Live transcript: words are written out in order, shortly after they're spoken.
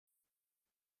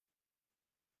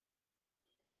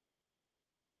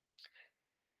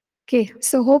Okay,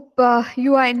 so hope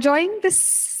you are enjoying this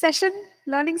session,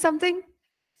 learning something.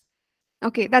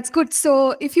 Okay, that's good.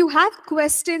 So if you have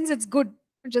questions, it's good.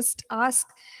 Just ask,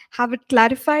 have it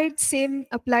clarified. Same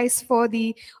applies for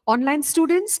the online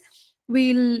students.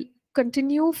 We'll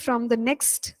continue from the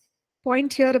next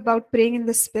point here about praying in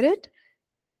the Spirit.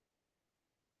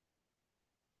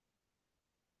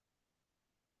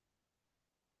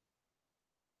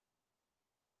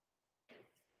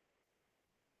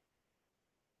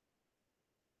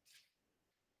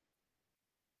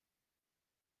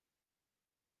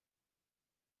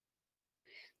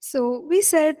 So we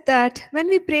said that when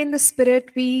we pray in the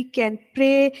Spirit, we can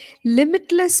pray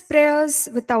limitless prayers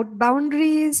without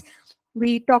boundaries.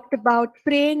 We talked about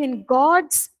praying in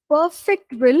God's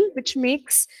perfect will, which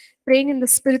makes praying in the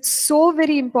Spirit so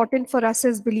very important for us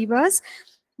as believers.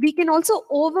 We can also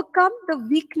overcome the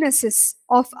weaknesses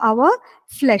of our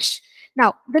flesh.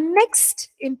 Now, the next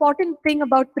important thing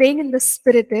about praying in the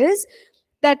Spirit is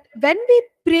that when we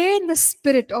pray in the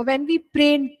Spirit or when we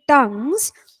pray in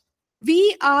tongues,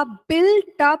 we are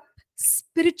built up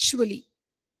spiritually.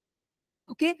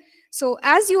 Okay, so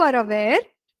as you are aware,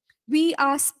 we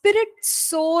are spirit,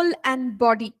 soul, and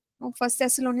body. 1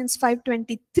 Thessalonians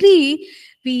 5:23,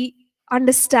 we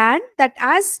understand that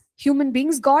as human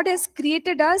beings, God has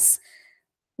created us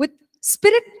with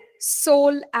spirit,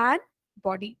 soul, and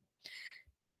body.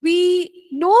 We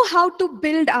know how to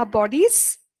build our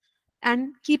bodies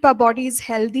and keep our bodies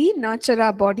healthy, nurture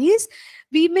our bodies.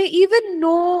 We may even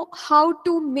know how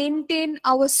to maintain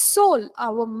our soul,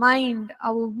 our mind,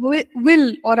 our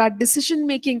will, or our decision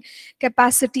making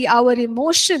capacity, our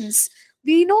emotions.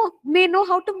 We may know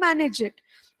how to manage it.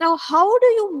 Now, how do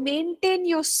you maintain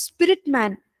your spirit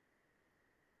man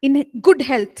in good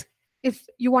health, if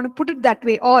you want to put it that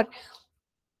way, or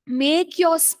make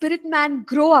your spirit man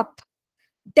grow up,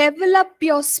 develop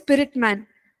your spirit man?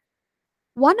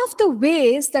 One of the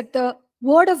ways that the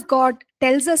Word of God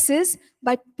tells us is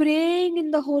by praying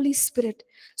in the Holy Spirit.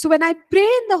 So when I pray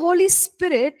in the Holy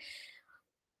Spirit,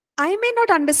 I may not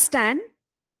understand,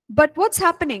 but what's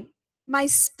happening? My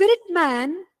spirit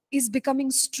man is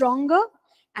becoming stronger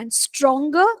and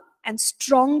stronger and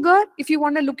stronger. If you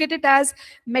want to look at it as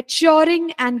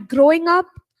maturing and growing up,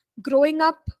 growing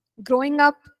up, growing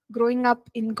up, growing up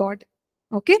in God.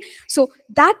 Okay, so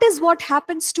that is what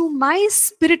happens to my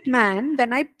spirit man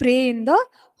when I pray in the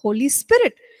Holy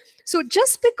Spirit. So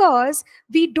just because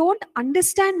we don't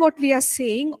understand what we are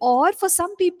saying, or for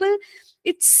some people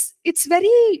it's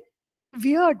very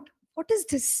weird. What is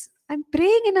this? I'm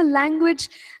praying in a language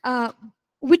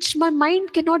which my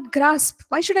mind cannot grasp.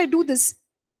 Why should I do this?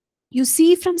 You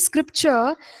see from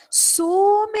scripture,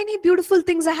 so many beautiful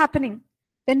things are happening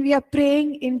when we are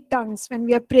praying in tongues, when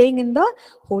we are praying in the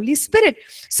Holy Spirit.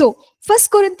 So 1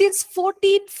 Corinthians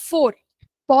 14:4,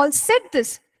 Paul said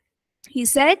this. He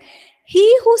said, "He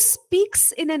who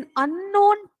speaks in an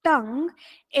unknown tongue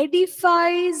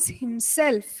edifies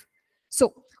himself."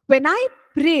 So when I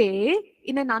pray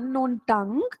in an unknown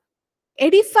tongue,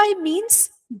 edify means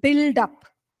build up.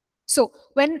 So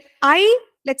when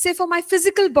let's say for my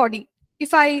physical body,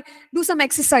 if I do some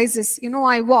exercises,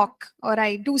 I walk or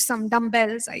I do some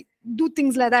dumbbells, I do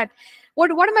things like that. What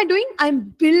am I doing?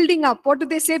 I'm building up. What do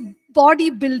they say?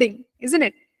 Body building, isn't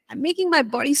it? I'm making my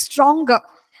body stronger.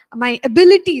 My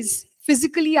abilities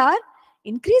physically are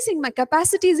increasing. My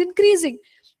capacity is increasing.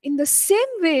 In the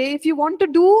same way, if you want to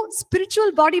do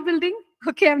spiritual bodybuilding,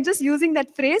 okay, I'm just using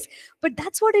that phrase, but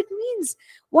that's what it means.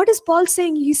 What is Paul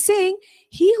saying? He's saying,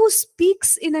 he who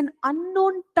speaks in an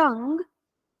unknown tongue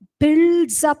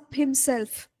builds up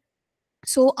himself.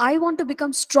 So I want to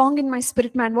become strong in my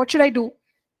spirit man. What should I do?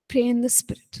 Pray in the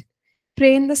Spirit.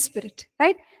 Pray in the Spirit,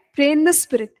 right? Pray in the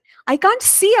Spirit. I can't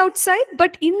see outside,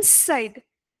 but inside,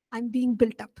 I'm being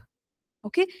built up.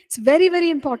 Okay, it's very,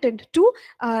 very important to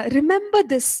remember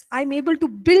this. I'm able to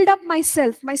build up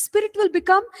myself. My spirit will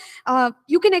become,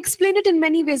 you can explain it in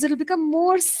many ways. It'll become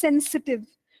more sensitive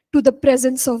to the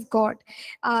presence of God.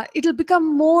 It'll become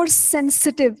more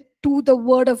sensitive to the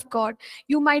Word of God.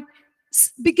 You might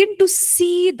begin to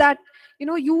see that,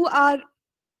 you are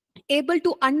able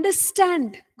to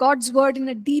understand God's word in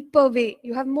a deeper way.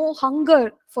 You have more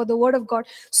hunger for the word of God.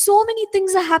 So many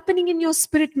things are happening in your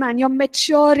spirit man. You're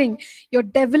maturing, you're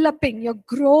developing, you're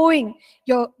growing,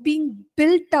 you're being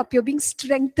built up, you're being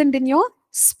strengthened in your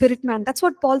spirit man. That's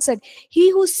what Paul said.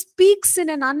 He who speaks in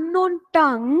an unknown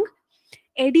tongue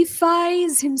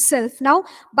edifies himself. Now,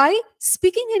 by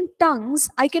speaking in tongues,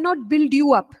 I cannot build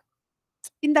you up.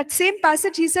 In that same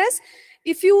passage, he says,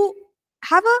 if you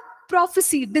have a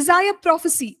prophecy, desire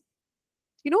prophecy,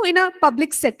 in a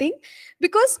public setting,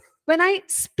 because when I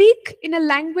speak in a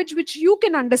language which you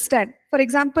can understand, for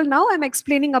example, now I'm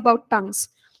explaining about tongues.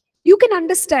 You can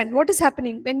understand what is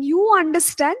happening. When you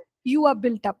understand, you are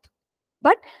built up.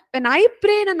 But when I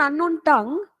pray in an unknown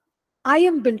tongue, I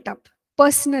am built up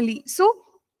personally. So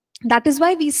that is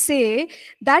why we say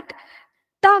that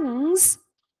tongues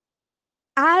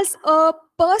as a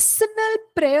personal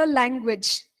prayer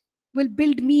language will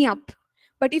build me up.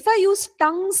 But if I use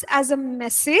tongues as a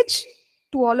message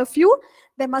to all of you,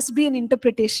 there must be an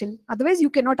interpretation. Otherwise,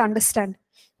 you cannot understand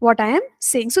what I am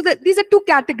saying. So these are two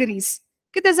categories.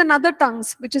 Okay, there's another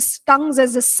tongues, which is tongues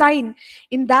as a sign.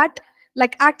 In that,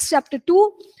 like Acts chapter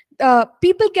 2,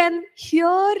 people can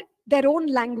hear their own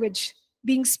language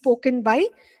being spoken by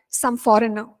some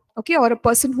foreigner, okay, or a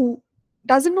person who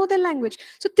doesn't know their language.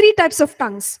 So three types of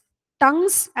tongues.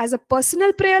 Tongues as a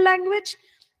personal prayer language,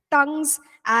 tongues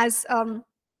as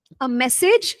a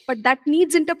message, but that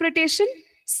needs interpretation.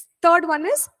 Third one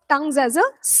is tongues as a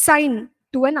sign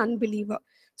to an unbeliever.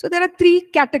 So there are three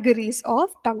categories of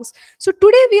tongues. So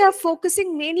today we are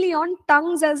focusing mainly on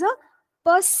tongues as a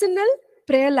personal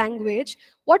prayer language.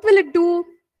 What will it do?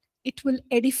 It will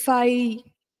edify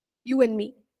you and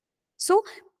me. So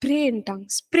pray in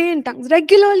tongues,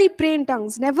 regularly pray in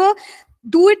tongues. Never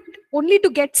do it only to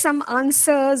get some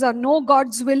answers or know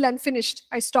God's will and finished.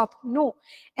 I stop. No.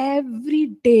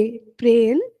 Every day pray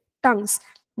in tongues.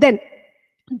 Then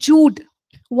Jude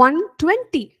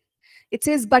 1:20. It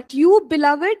says, "But you,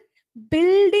 beloved,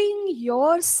 building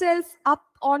yourself up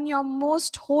on your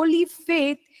most holy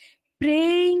faith,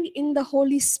 praying in the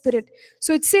Holy Spirit."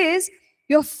 So it says,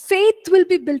 your faith will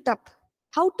be built up.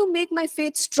 How to make my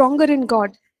faith stronger in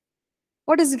God?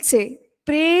 What does it say?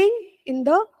 Praying in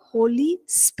the Holy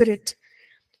Spirit.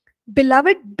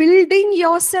 Beloved, building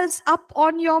yourselves up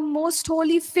on your most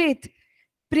holy faith,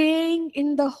 praying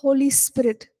in the Holy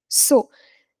Spirit. So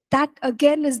that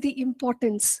again is the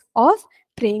importance of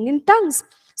praying in tongues.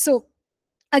 So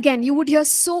again, you would hear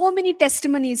so many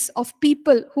testimonies of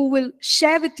people who will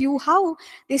share with you how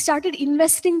they started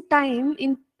investing time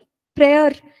in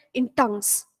prayer in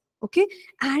tongues, okay,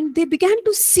 and they began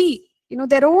to see,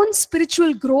 their own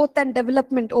spiritual growth and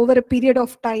development over a period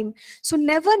of time. So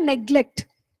never neglect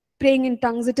praying in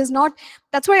tongues. It is not,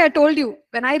 that's why I told you,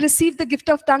 when I received the gift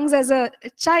of tongues as a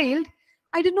child,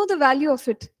 I didn't know the value of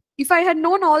it. If I had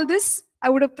known all this, I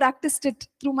would have practiced it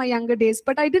through my younger days,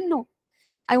 but I didn't know.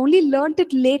 I only learned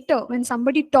it later when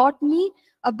somebody taught me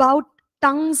about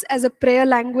tongues as a prayer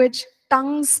language,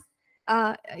 tongues,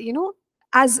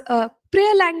 as a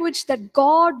prayer language that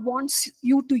God wants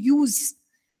you to use.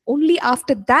 Only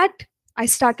after that, I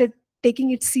started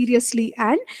taking it seriously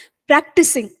and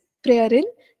practicing prayer in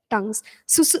tongues.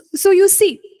 So you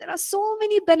see, there are so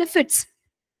many benefits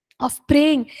of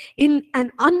praying in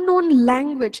an unknown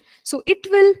language. So it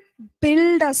will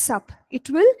build us up. It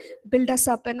will build us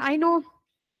up. And I know,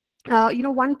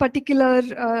 one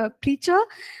particular preacher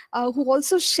who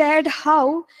also shared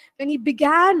how when he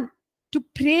began to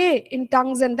pray in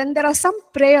tongues, and then there are some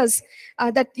prayers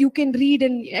that you can read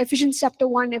in Ephesians chapter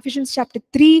 1, Ephesians chapter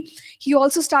 3. He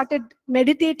also started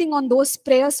meditating on those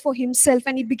prayers for himself,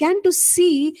 and he began to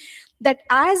see that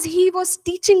as he was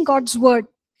teaching God's word,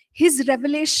 his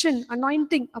revelation,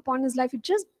 anointing upon his life, it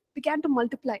just began to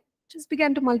multiply.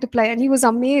 And he was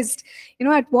amazed,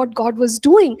 at what God was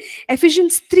doing.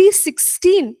 Ephesians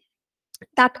 3:16,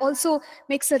 that also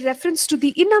makes a reference to the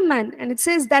inner man, and it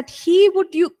says that he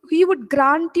would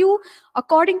grant you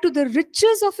according to the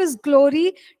riches of his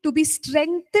glory to be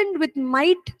strengthened with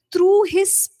might through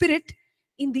his spirit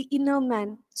in the inner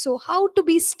man. So how to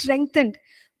be strengthened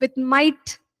with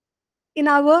might in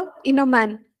our inner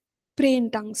man? Pray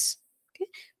in tongues. Okay?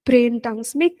 Pray in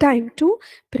tongues. Make time to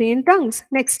pray in tongues.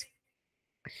 Next,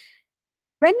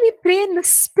 when we pray in the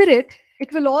Spirit,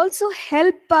 it will also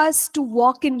help us to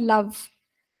walk in love.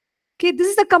 Okay, this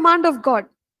is the command of God.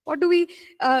 What do we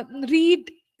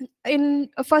read in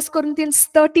 1 Corinthians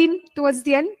 13 towards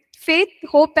the end? Faith,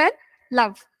 hope, and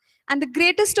love. And the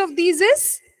greatest of these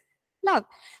is love.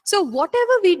 So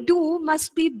whatever we do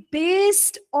must be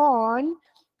based on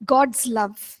God's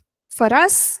love for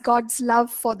us, God's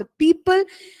love for the people.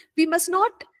 We must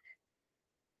not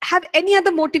have any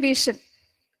other motivation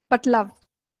but love.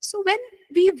 So when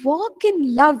we walk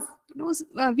in love,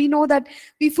 we know that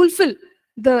we fulfill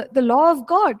the law of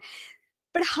God.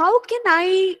 But how can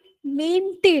I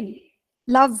maintain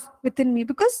love within me?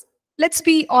 Because let's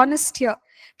be honest here.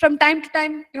 From time to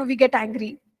time, we get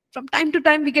angry. From time to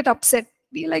time, we get upset.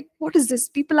 We're like, what is this?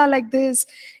 People are like this.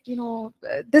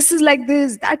 This is like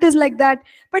this. That is like that.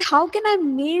 But how can I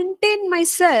maintain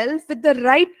myself with the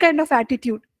right kind of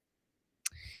attitude?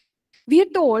 We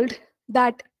are told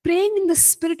that praying in the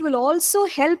Spirit will also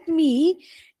help me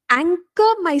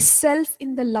anchor myself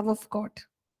in the love of God.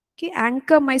 Okay,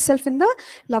 anchor myself in the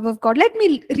love of God. Let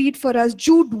me read for us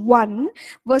Jude 1,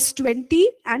 verse 20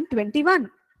 and 21.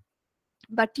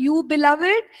 But you,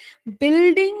 beloved,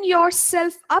 building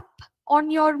yourself up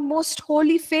on your most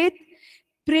holy faith,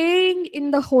 praying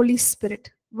in the Holy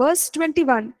Spirit. Verse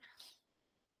 21.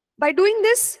 By doing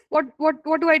this, what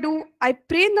do I do? I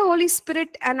pray in the Holy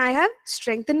Spirit and I have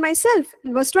strengthened myself.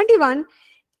 In verse 21,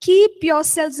 keep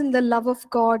yourselves in the love of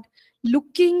God,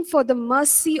 looking for the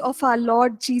mercy of our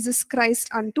Lord Jesus Christ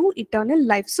unto eternal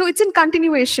life. So it's in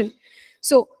continuation.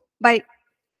 So by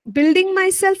building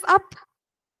myself up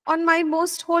on my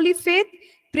most holy faith,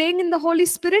 praying in the Holy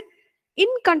Spirit, in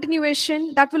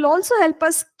continuation, that will also help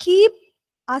us keep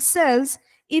ourselves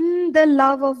in the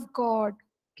love of God.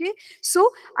 Okay, so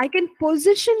I can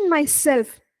position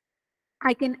myself,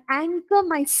 I can anchor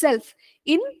myself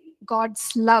in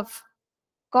God's love.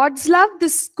 God's love,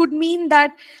 this could mean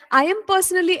that I am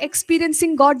personally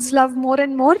experiencing God's love more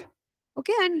and more.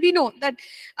 Okay, and we know that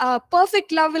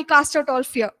perfect love will cast out all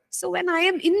fear. So when I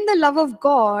am in the love of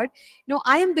God,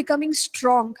 I am becoming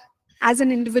strong as an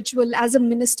individual, as a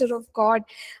minister of God.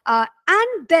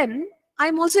 And then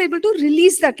I'm also able to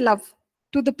release that love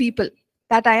to the people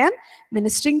that I am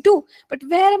ministering to. But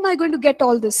where am I going to get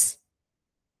all this?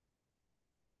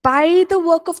 By the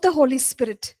work of the Holy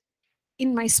Spirit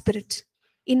in my spirit,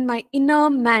 in my inner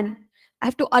man. I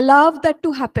have to allow that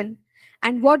to happen.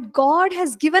 And what God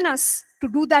has given us to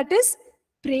do that is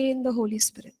pray in the Holy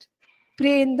Spirit.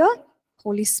 Pray in the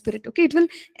Holy Spirit. Okay, it will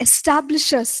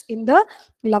establish us in the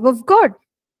love of God.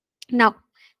 Now,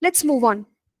 let's move on.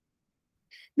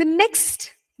 The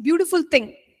next beautiful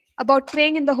thing about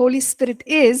praying in the Holy Spirit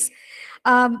is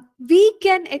we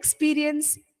can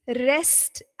experience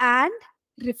rest and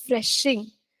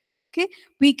refreshing. Okay,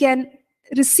 we can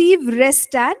receive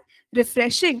rest and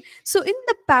refreshing. So in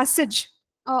the passage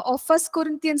of 1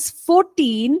 Corinthians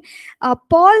 14,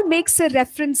 Paul makes a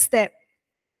reference there.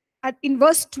 In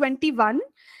verse 21,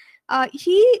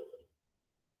 he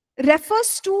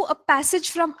refers to a passage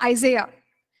from Isaiah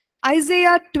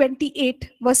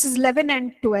 28, verses 11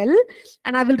 and 12,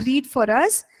 and I will read for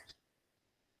us.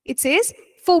 It says,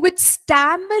 for with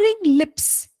stammering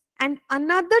lips and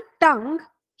another tongue,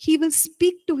 he will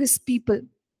speak to his people.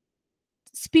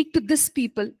 Speak to this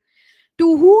people,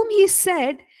 to whom he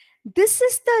said, this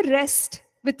is the rest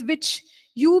with which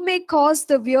you may cause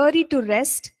the weary to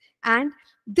rest, and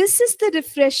this is the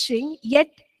refreshing, yet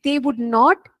they would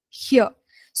not hear.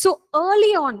 So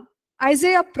early on,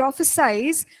 Isaiah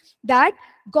prophesies that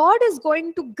God is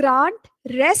going to grant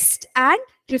rest and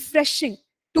refreshing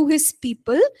to his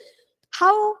people.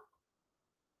 How?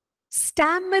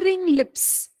 Stammering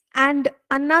lips and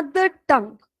another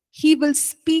tongue he will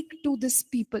speak to this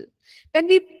people. When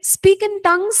we speak in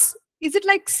tongues, is it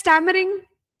like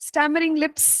stammering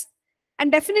lips?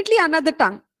 And definitely another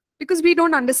tongue, because we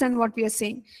don't understand what we are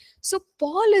saying. So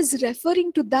Paul is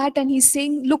referring to that and he's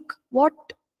saying, look, what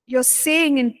you're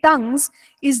saying in tongues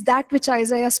is that which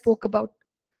Isaiah spoke about.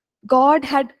 God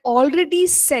had already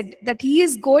said that he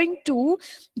is going to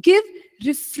give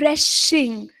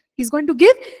refreshing. He's going to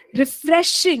give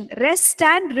refreshing, rest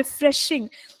and refreshing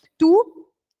to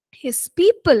his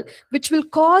people, which will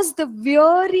cause the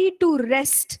weary to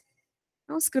rest.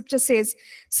 Scripture says.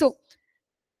 So,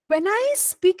 when I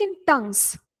speak in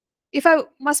tongues, if I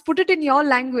must put it in your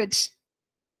language,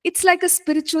 it's like a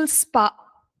spiritual spa.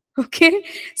 Okay,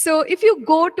 so if you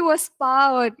go to a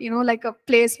spa or like a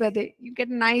place where you get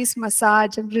nice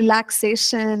massage and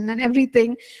relaxation and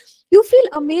everything, you feel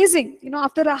amazing.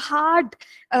 After a hard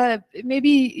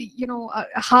maybe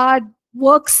a hard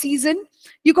work season,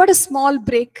 you got a small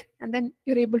break and then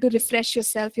you're able to refresh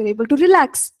yourself, you're able to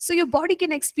relax, so your body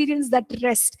can experience that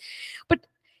rest. But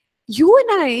you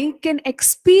and I can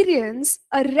experience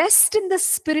a rest in the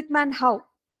spirit man. How?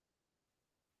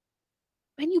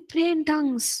 When you pray in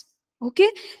tongues. Okay,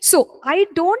 so I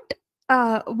don't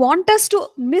want us to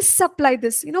misapply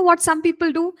this. You know what some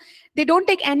people do? They don't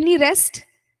take any rest,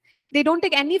 they don't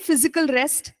take any physical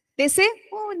rest. They say,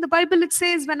 oh, in the Bible it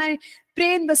says, when I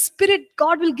pray in the spirit,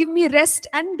 God will give me rest.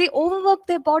 And they overwork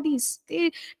their bodies.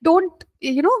 They don't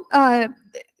they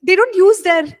don't use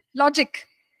their logic.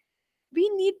 We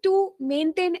need to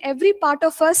maintain every part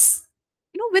of us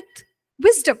with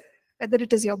wisdom. Whether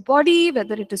it is your body,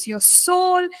 whether it is your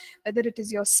soul, whether it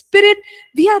is your spirit,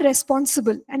 we are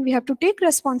responsible and we have to take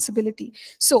responsibility.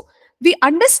 So we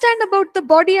understand about the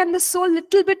body and the soul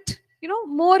little bit,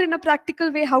 more in a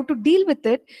practical way, how to deal with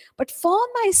it. But for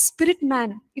my spirit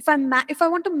man, if I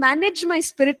want to manage my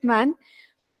spirit man,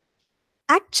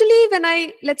 Actually, when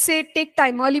I, let's say, take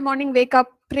time, early morning, wake up,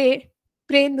 pray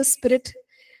in the spirit,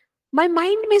 my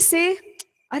mind may say,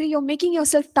 Are you're making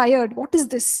yourself tired. What is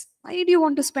this? Why do you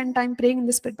want to spend time praying in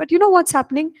the spirit? But you know what's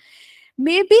happening?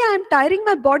 Maybe I'm tiring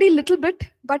my body a little bit,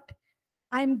 but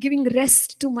I'm giving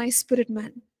rest to my spirit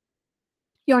man.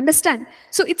 You understand?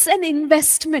 So it's an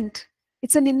investment.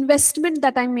 It's an investment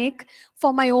that I make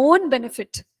for my own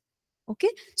benefit. Okay,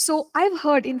 so I've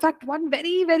heard, in fact, one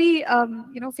very, very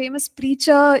famous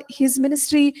preacher, his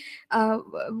ministry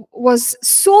was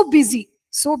so busy.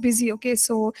 Okay,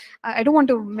 so I don't want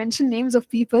to mention names of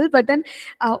people, but then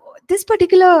this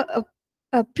particular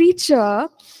preacher,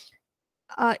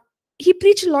 uh, he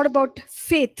preached a lot about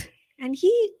faith, and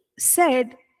he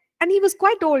said, and he was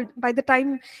quite old by the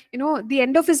time, the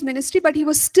end of his ministry, but he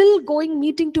was still going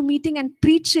meeting to meeting and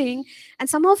preaching, and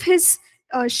some of his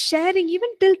sharing, even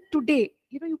till today,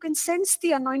 you can sense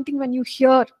the anointing when you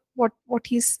hear what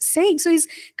he's saying. So he's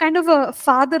kind of a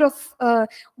father of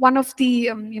one of the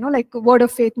like word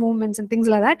of faith movements and things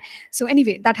like that. So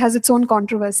anyway, that has its own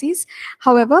controversies.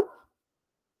 However,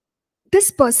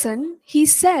 this person, he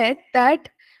said that,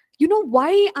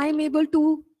 why I'm able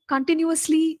to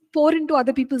continuously pour into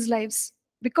other people's lives,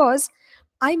 because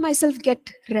I myself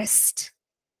get rest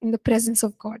in the presence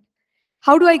of God.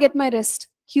 How do I get my rest?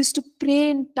 He used to pray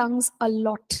in tongues a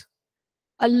lot,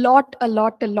 a lot, a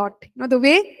lot, a lot. The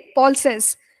way Paul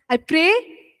says, I pray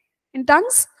in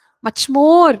tongues much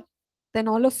more than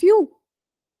all of you.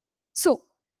 So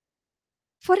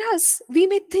for us, we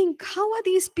may think, how are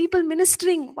these people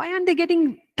ministering? Why aren't they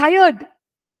getting tired?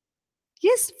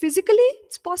 Yes, physically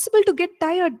it's possible to get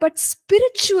tired, but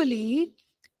spiritually,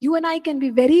 you and I can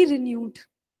be very renewed.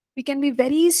 We can be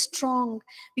very strong.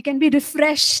 We can be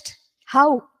refreshed.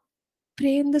 How?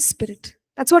 Pray in the spirit.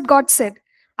 That's what God said.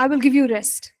 I will give you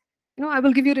rest. I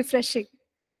will give you refreshing.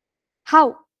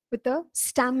 How? With a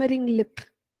stammering lip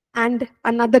and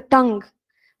another tongue.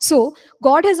 So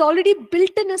God has already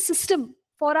built in a system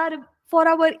for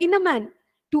our inner man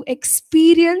to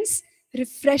experience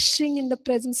refreshing in the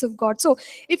presence of God. So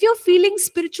if you're feeling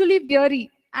spiritually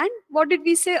weary, and what did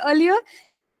we say earlier?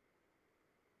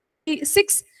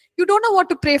 6, you don't know what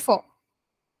to pray for.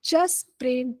 Just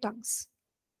pray in tongues.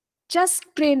 Just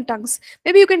pray in tongues.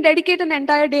 Maybe you can dedicate an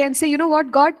entire day and say, you know what,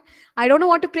 God, I don't know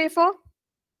what to pray for.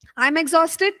 I'm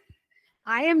exhausted.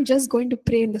 I am just going to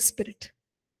pray in the spirit.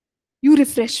 You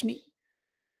refresh me.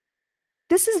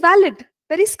 This is valid,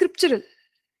 very scriptural.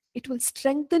 It will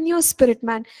strengthen your spirit,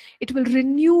 man. It will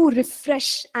renew,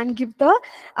 refresh, and give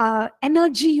the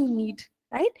energy you need,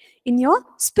 right, in your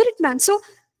spirit, man. So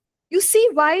you see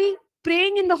why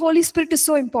praying in the Holy Spirit is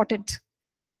so important.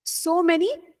 So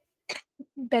many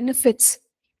benefits,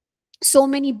 so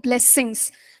many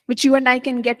blessings which you and I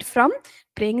can get from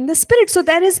praying in the spirit. So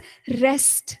there is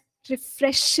rest,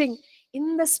 refreshing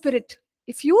in the spirit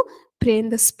if you pray in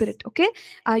the spirit. Okay,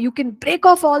 you can break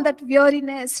off all that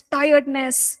weariness,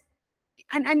 tiredness,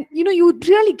 and you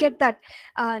really get that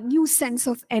new sense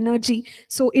of energy.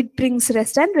 So it brings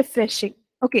rest and refreshing.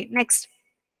 Okay, next,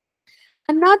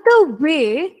 another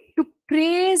way to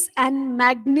praise and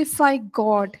magnify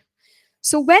God.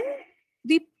 So when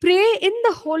we pray in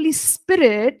the Holy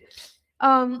Spirit,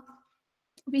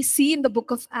 we see in the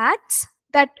book of Acts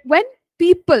that when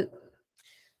people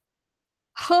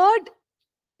heard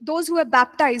those who were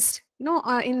baptized,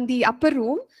 in the upper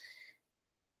room,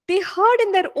 they heard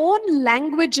in their own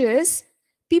languages,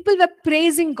 people were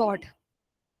praising God.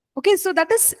 Okay, so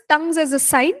that is tongues as a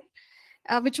sign,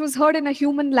 which was heard in a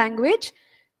human language.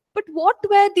 But what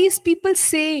were these people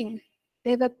saying?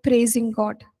 They were praising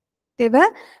God. They were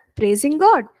praising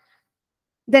God.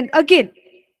 Then again,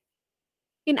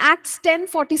 in Acts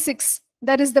 10:46,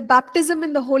 there is the baptism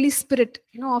in the Holy Spirit,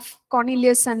 of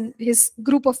Cornelius and his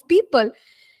group of people.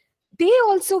 They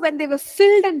also, when they were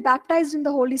filled and baptized in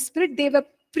the Holy Spirit, they were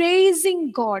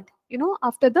praising God,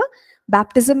 after the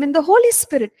baptism in the Holy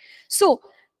Spirit. So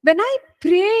when I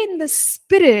pray in the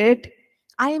Spirit,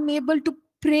 I am able to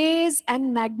praise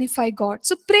and magnify God.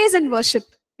 So praise and worship,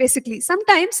 basically.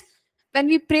 Sometimes when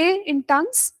we pray in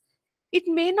tongues, it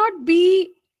may not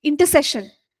be intercession.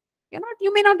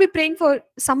 You may not be praying for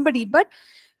somebody, but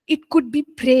it could be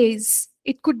praise.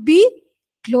 It could be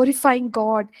glorifying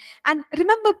God. And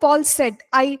remember, Paul said,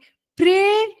 I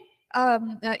pray,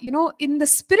 in the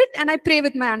spirit, and I pray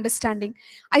with my understanding.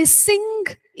 I sing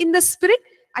in the spirit,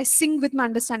 I sing with my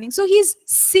understanding. So he's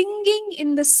singing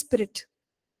in the spirit.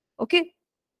 Okay.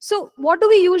 So what do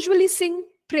we usually sing?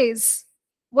 Praise,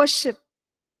 worship,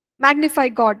 magnify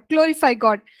God, glorify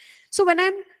God. So when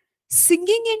I'm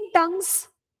singing in tongues,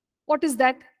 what is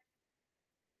that?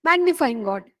 Magnifying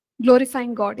God,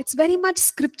 glorifying God. It's very much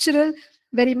scriptural.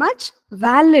 very much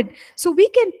valid. So we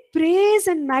can praise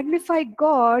and magnify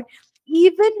God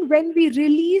even when we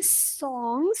release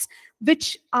songs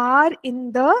which are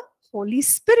in the Holy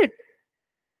Spirit.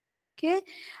 Okay.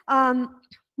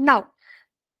 Now,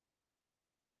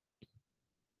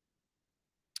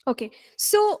 okay.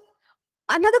 So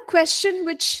another question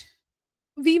which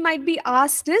we might be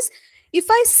asked is, if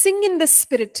I sing in the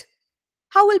Spirit,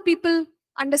 how will people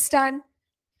understand?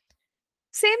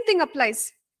 Same thing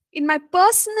applies. In my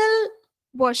personal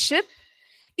worship,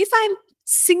 if I'm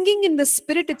singing in the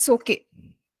Spirit, it's okay.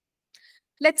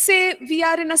 Let's say we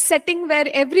are in a setting where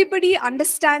everybody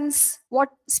understands what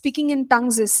speaking in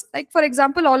tongues is. Like, for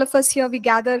example, all of us here, we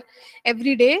gather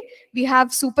every day. We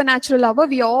have supernatural hour.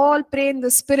 We all pray in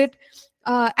the Spirit.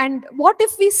 And what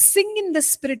if we sing in the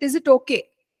Spirit? Is it okay?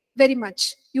 Very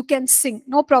much. You can sing,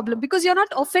 no problem, because you're not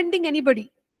offending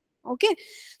anybody. Okay?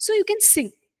 So you can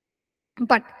sing.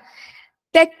 But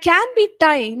there can be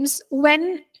times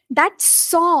when that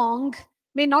song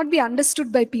may not be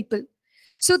understood by people.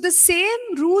 So the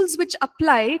same rules which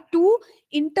apply to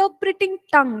interpreting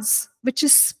tongues, which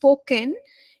is spoken,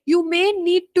 you may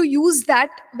need to use that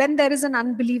when there is an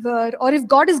unbeliever, or if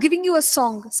God is giving you a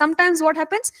song. Sometimes what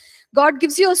happens? God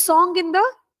gives you a song in the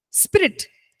Spirit.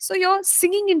 So you're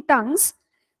singing in tongues,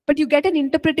 but you get an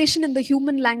interpretation in the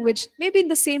human language, maybe in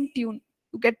the same tune.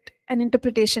 You get an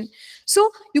interpretation. So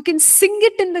you can sing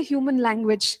it in the human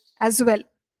language as well.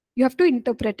 You have to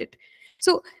interpret it.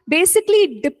 So basically,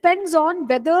 it depends on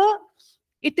whether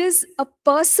it is a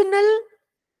personal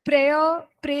prayer,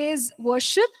 praise,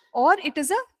 worship, or it is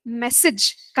a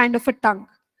message kind of a tongue.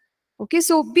 Okay,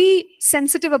 so be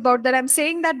sensitive about that. I'm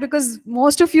saying that because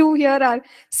most of you here are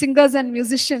singers and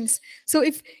musicians. So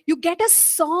if you get a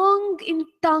song in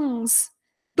tongues,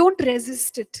 don't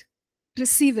resist it.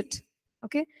 Receive it.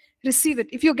 Okay, receive it.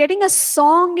 If you're getting a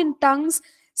song in tongues,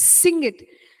 sing it.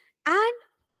 And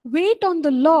wait on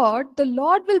the Lord. The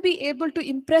Lord will be able to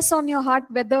impress on your heart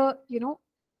whether,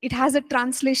 it has a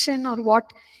translation or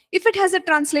what. If it has a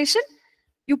translation,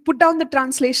 you put down the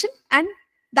translation, and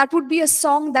that would be a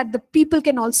song that the people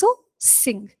can also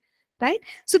sing, right?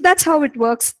 So that's how it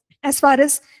works as far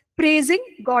as praising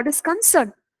God is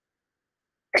concerned.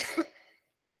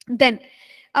 Then,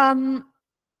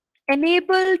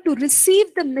 enable to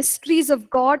receive the mysteries of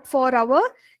God for our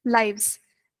lives.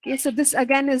 Okay, so this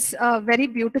again is very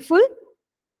beautiful.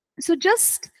 So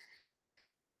just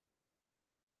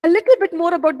a little bit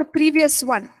more about the previous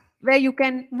one, where you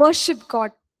can worship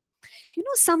God.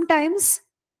 Sometimes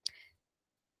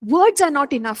words are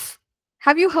not enough.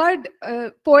 Have you heard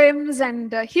poems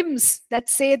and hymns that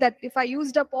say that if I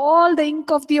used up all the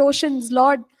ink of the oceans,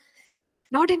 Lord,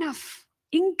 not enough.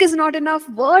 Ink is not enough.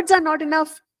 Words are not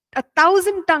enough.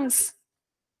 1,000 tongues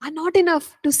are not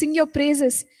enough to sing your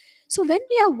praises. So when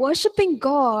we are worshiping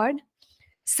God,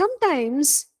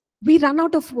 sometimes we run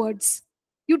out of words.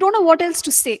 You don't know what else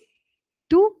to say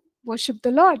to worship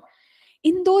the Lord.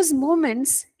 In those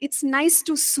moments, it's nice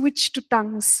to switch to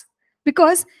tongues,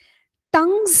 because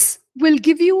tongues will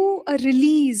give you a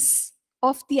release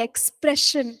of the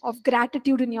expression of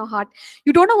gratitude in your heart.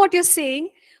 You don't know what you're saying,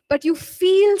 but you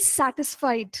feel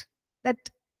satisfied that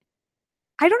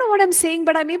I don't know what I'm saying,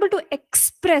 but I'm able to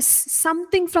express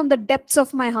something from the depths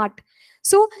of my heart.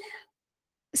 So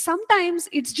sometimes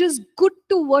it's just good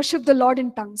to worship the Lord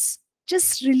in tongues.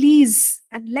 Just release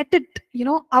and let it,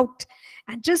 out,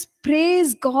 and just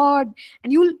praise God,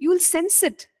 and you'll sense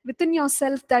it within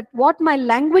yourself that what my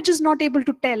language is not able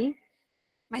to tell,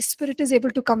 my spirit is able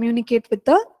to communicate with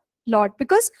the Lord.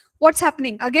 Because what's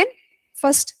happening again?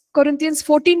 1 Corinthians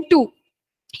 14:2.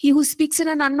 He who speaks in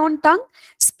an unknown tongue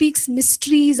speaks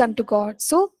mysteries unto God.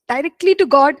 So directly to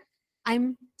God,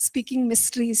 I'm speaking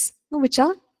mysteries which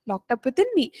are locked up within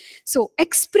me. So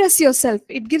express yourself.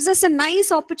 It gives us a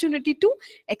nice opportunity to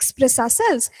express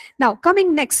ourselves. Now,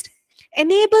 coming next,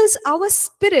 enables our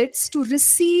spirits to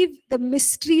receive the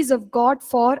mysteries of God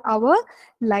for our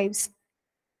lives.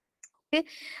 Okay.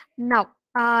 Now,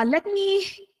 let me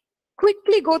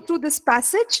quickly go through this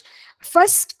passage.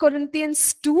 1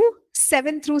 Corinthians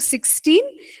 2:7-16,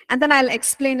 and then I'll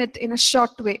explain it in a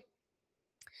short way.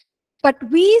 But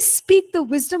we speak the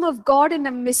wisdom of God in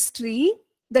a mystery,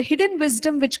 the hidden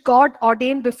wisdom which God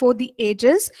ordained before the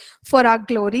ages for our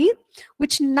glory,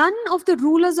 which none of the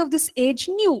rulers of this age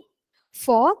knew.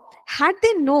 For had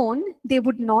they known, they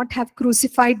would not have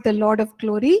crucified the Lord of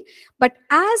glory. But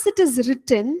as it is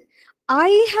written,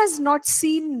 eye has not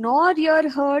seen, nor ear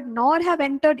heard, nor have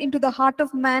entered into the heart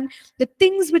of man the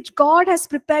things which God has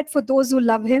prepared for those who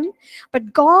love him.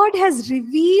 But God has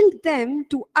revealed them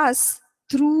to us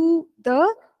through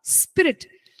the Spirit.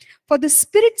 For the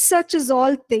Spirit searches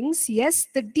all things, yes,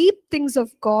 the deep things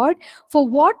of God. For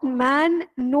what man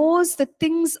knows the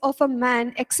things of a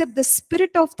man except the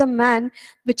spirit of the man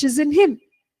which is in him?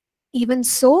 Even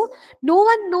so, no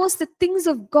one knows the things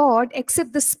of God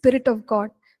except the Spirit of God.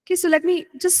 Okay, so let me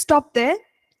just stop there.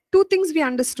 Two things we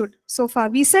understood so far.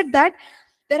 We said that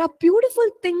there are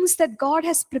beautiful things that God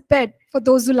has prepared for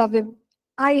those who love Him.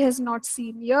 Eye has not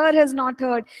seen, ear has not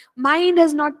heard, mind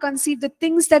has not conceived the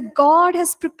things that God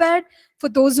has prepared for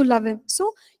those who love Him.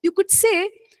 So you could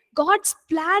say God's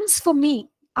plans for me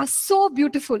are so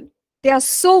beautiful, they are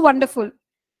so wonderful,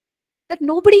 that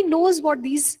nobody knows what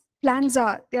these plans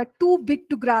are. They are too big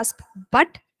to grasp.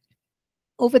 But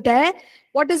over there,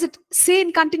 what does it say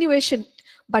in continuation?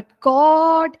 But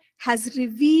God has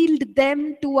revealed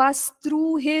them to us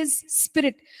through His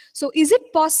Spirit. So, is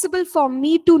it possible for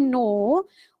me to know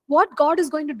what God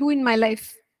is going to do in my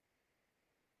life?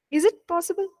 Is it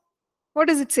possible? What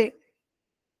does it say?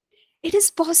 It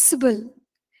is possible.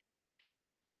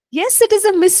 Yes, it is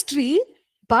a mystery,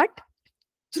 but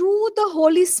through the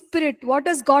Holy Spirit, what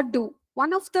does God do?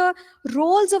 One of the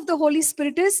roles of the Holy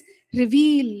Spirit is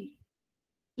reveal,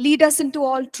 lead us into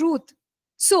all truth.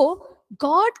 So,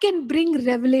 God can bring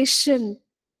revelation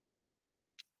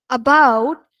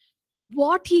about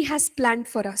what He has planned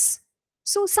for us.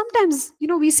 So, sometimes,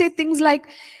 we say things like,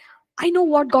 I know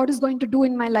what God is going to do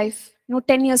in my life,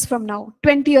 10 years from now,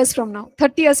 20 years from now,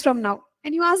 30 years from now.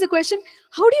 And you ask the question,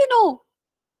 how do you know?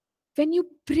 When you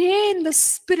pray in the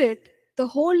Spirit, the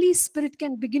Holy Spirit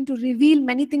can begin to reveal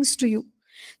many things to you.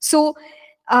 So,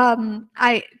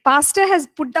 Pastor has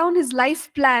put down his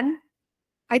life plan,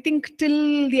 I think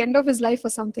till the end of his life or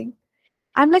something.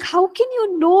 I'm like, how can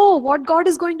you know what God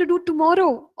is going to do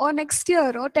tomorrow or next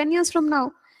year or 10 years from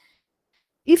now?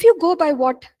 If you go by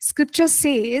what Scripture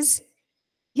says,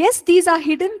 yes, these are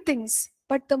hidden things,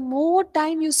 but the more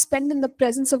time you spend in the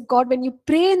presence of God, when you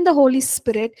pray in the Holy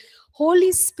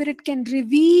Spirit can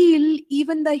reveal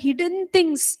even the hidden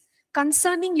things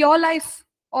concerning your life,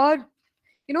 or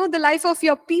the life of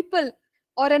your people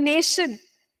or a nation.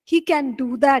 He can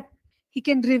do that. He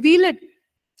can reveal it.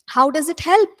 How does it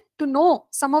help to know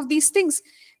some of these things?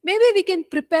 Maybe we can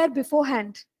prepare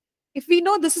beforehand. If we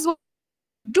know this is what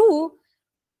we do,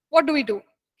 what do? We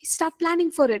start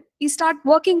planning for it. We start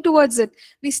working towards it.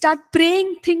 We start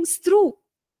praying things through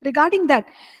regarding that.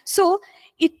 So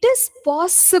it is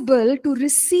possible to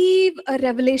receive a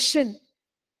revelation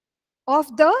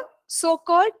of the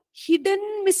so-called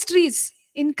hidden mysteries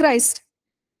in Christ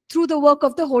through the work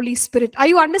of the Holy Spirit. Are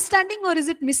you understanding, or is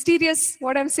it mysterious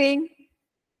what I'm saying?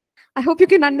 I hope you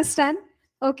can understand.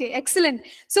 Okay, excellent.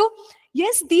 So,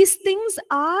 yes, these things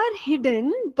are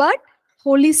hidden, but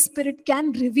Holy Spirit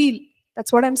can reveal.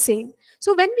 That's what I'm saying.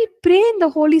 So, when we pray in the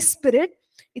Holy Spirit,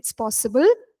 it's possible.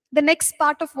 The next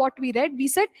part of what we read, we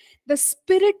said, the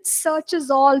Spirit searches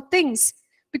all things,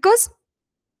 because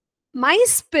my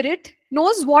spirit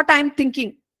knows what I'm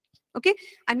thinking. Okay,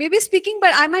 I may be speaking,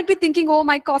 but I might be thinking, oh,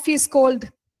 my coffee is cold,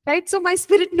 right? So my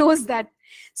spirit knows that.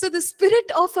 So the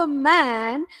spirit of a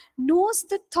man knows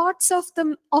the thoughts of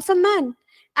a man.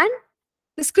 And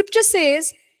the scripture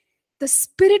says, the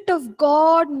Spirit of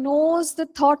God knows the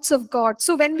thoughts of God.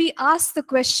 So when we ask the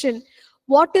question,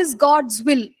 what is God's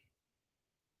will?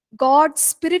 God's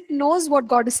Spirit knows what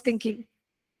God is thinking,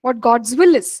 what God's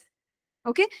will is.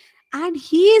 Okay? And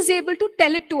He is able to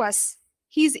tell it to us.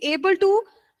 He is able to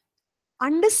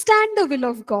understand the will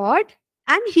of God,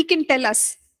 and He can tell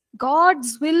us,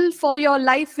 God's will for your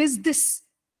life is this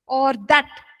or that.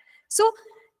 So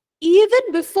even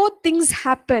before things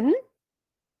happen,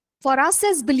 for us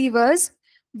as believers,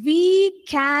 we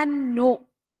can know,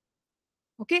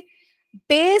 okay,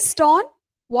 based on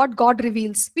what God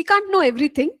reveals. We can't know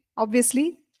everything,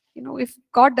 obviously. If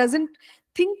God doesn't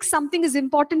think something is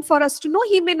important for us to know,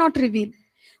 He may not reveal.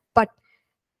 But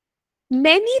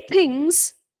many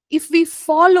things, if we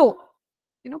follow,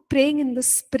 praying in the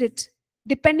Spirit,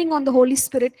 depending on the Holy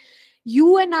Spirit,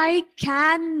 you and I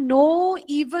can know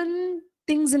even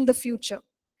things in the future,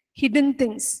 hidden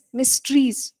things,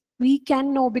 mysteries. We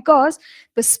can know, because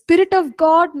the Spirit of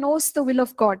God knows the will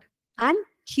of God, and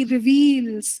He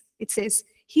reveals, it says,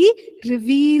 He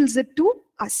reveals it to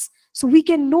us. So we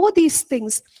can know these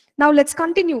things. Now let's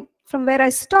continue from where I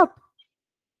stopped.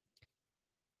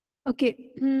 Okay,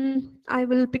 I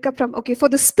will pick up from, okay, for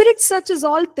the Spirit searches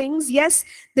all things, yes,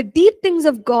 the deep things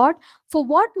of God. For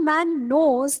what man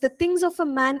knows the things of a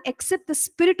man except the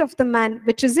spirit of the man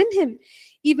which is in him?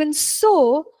 Even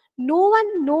so, no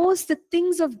one knows the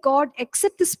things of God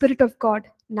except the Spirit of God.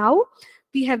 Now,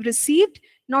 we have received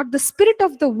not the spirit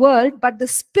of the world, but the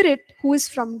Spirit who is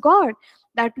from God,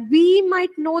 that we might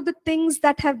know the things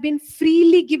that have been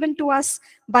freely given to us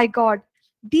by God.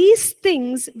 These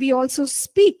things we also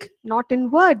speak, not in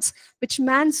words, which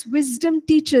man's wisdom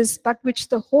teaches, but which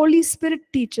the Holy Spirit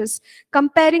teaches,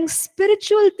 comparing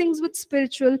spiritual things with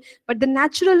spiritual. But the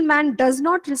natural man does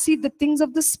not receive the things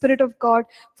of the Spirit of God,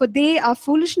 for they are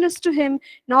foolishness to him,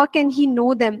 nor can he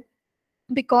know them,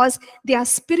 because they are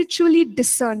spiritually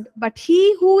discerned. But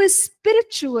he who is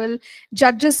spiritual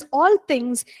judges all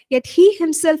things, yet he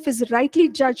himself is rightly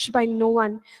judged by no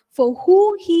one. For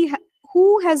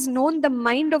who has known the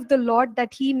mind of the Lord,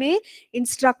 that he may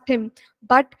instruct him?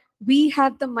 But we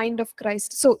have the mind of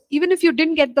Christ. So even if you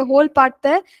didn't get the whole part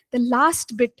there, the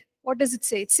last bit, what does it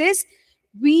say? It says,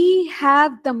 we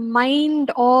have the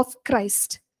mind of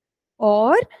Christ.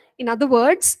 Or, in other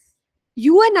words,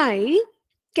 you and I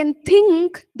can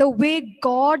think the way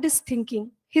God is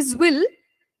thinking. His will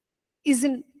is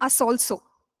in us also.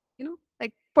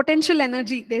 Like potential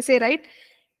energy, they say, right?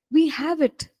 We have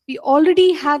it. We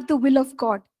already have the will of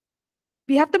God.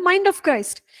 We have the mind of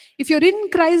Christ. If you're in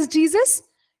Christ Jesus,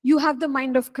 you have the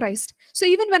mind of Christ. So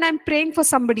even when I'm praying for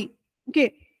somebody,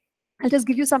 okay, I'll just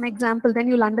give you some example, then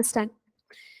you'll understand.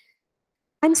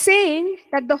 I'm saying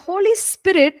that the Holy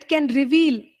Spirit can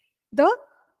reveal the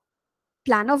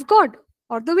plan of God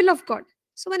or the will of God.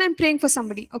 So when I'm praying for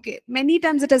somebody, okay, many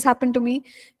times it has happened to me,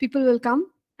 people will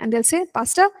come and they'll say,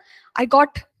 Pastor,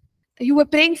 you were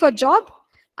praying for a job,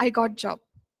 I got job.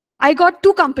 I got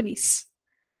 2 companies.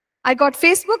 I got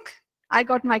Facebook, I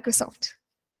got Microsoft.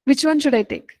 Which one should I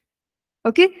take?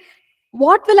 Okay,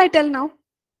 what will I tell now?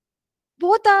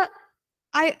 Both are,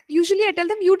 I tell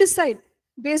them, you decide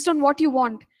based on what you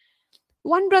want.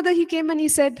 One brother, he came and he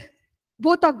said,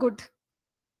 both are good.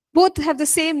 Both have the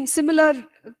same similar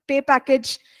pay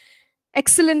package,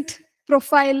 excellent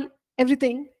profile,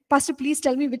 everything. Pastor, please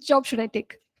tell me which job should I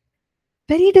take?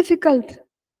 Very difficult.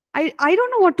 I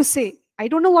don't know what to say. I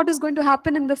don't know what is going to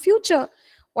happen in the future.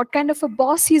 What kind of a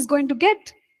boss he's going to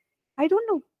get. I don't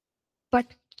know. But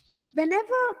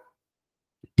whenever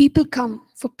people come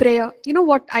for prayer, you know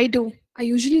what I do? I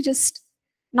usually just,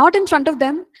 not in front of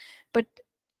them, but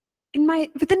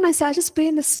within myself, I just pray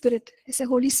in the Spirit. I say,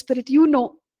 Holy Spirit, you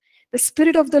know. The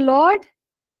Spirit of the Lord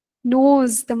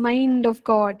knows the mind of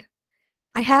God.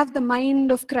 I have the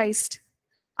mind of Christ.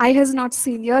 Eye has not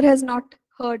seen, ear has not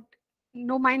heard,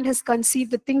 no mind has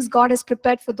conceived the things God has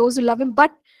prepared for those who love Him,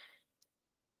 but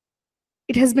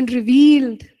it has been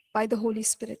revealed by the Holy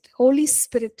Spirit. Holy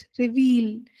Spirit,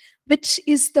 reveal which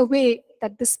is the way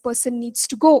that this person needs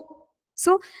to go.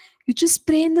 So you just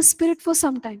pray in the Spirit for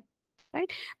some time, right?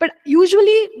 But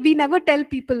usually we never tell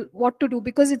people what to do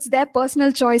because it's their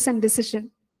personal choice and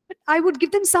decision. But I would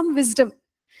give them some wisdom.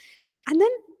 And then,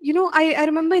 I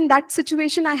remember in that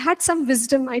situation, I had some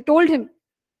wisdom. I told him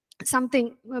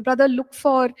something, brother, look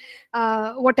for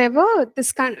whatever,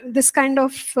 this kind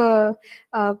of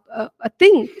a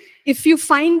thing. If you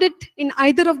find it in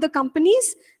either of the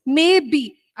companies,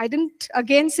 maybe, I didn't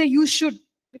again say you should,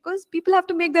 because people have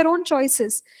to make their own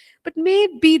choices, but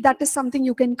maybe that is something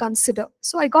you can consider.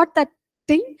 So I got that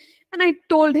thing and I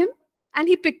told him, and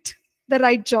he picked the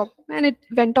right job, and it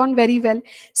went on very well.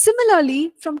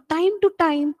 Similarly, from time to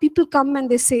time, people come and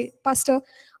they say, Pastor,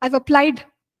 I've applied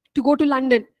to go to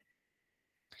London.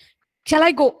 Shall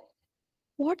I go?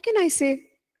 What can I say?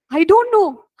 I don't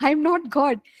know. I'm not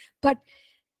God. But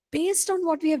based on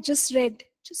what we have just read,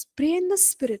 just pray in the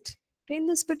Spirit. Pray in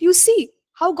the Spirit. You see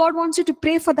how God wants you to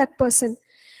pray for that person.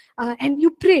 And you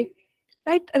pray.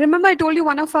 Right? Remember, I told you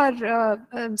one of our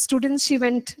students, she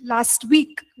went last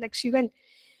week.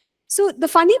 So the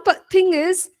funny thing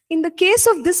is, in the case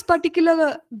of this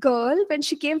particular girl, when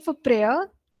she came for prayer,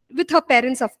 with her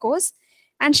parents, of course,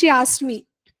 and she asked me,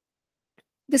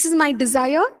 this is my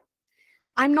desire.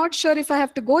 I'm not sure if I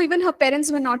have to go. Even her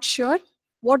parents were not sure.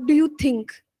 What do you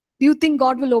think? Do you think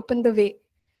God will open the way?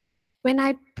 When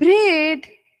I prayed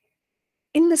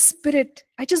in the Spirit,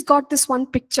 I just got this one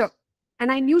picture and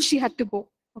I knew she had to go.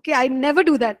 Okay, I never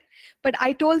do that. But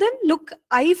I told them, look,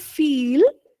 I feel,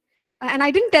 and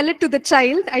I didn't tell it to the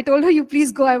child. I told her, you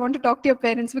please go. I want to talk to your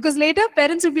parents. Because later,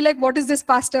 parents will be like, what is this,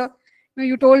 pastor?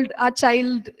 You told our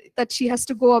child that she has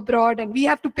to go abroad and we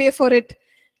have to pay for it.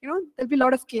 There'll be a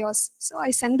lot of chaos. So I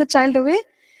sent the child away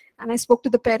and I spoke to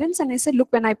the parents and I said,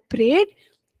 look, when I prayed,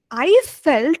 I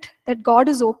felt that God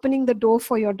is opening the door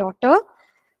for your daughter,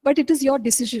 but it is your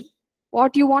decision.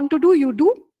 What you want to do, you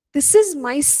do. This is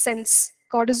my sense.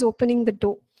 God is opening the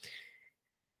door.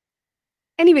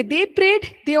 Anyway, they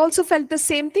prayed. They also felt the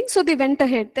same thing. So they went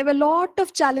ahead. There were a lot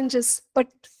of challenges, but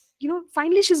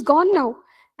finally she's gone now.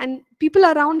 And people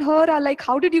around her are like,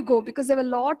 how did you go? Because there were a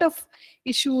lot of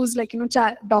issues like,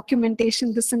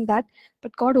 documentation, this and that,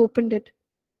 but God opened it.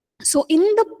 So in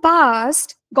the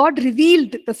past, God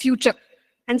revealed the future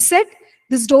and said,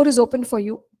 this door is open for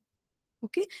you.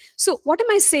 Okay. So what am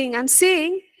I saying? I'm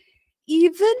saying,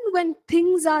 even when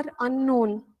things are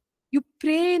unknown, you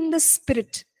pray in the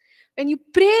spirit. When you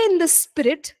pray in the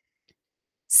spirit,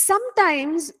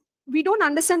 sometimes we don't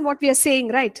understand what we are saying,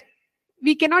 right?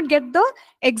 We cannot get the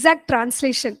exact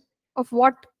translation of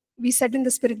what we said in the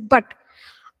spirit. But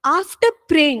after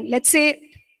praying, let's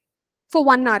say for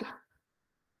 1 hour,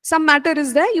 some matter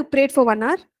is there, you prayed for 1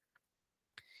 hour.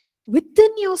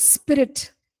 Within your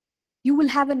spirit, you will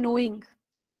have a knowing.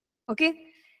 Okay?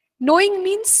 Knowing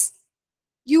means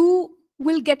you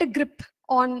will get a grip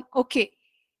on, okay,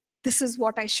 this is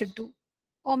what I should do.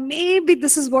 Or maybe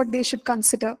this is what they should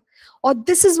consider. Or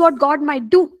this is what God might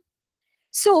do.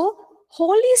 So,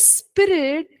 Holy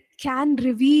Spirit can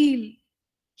reveal.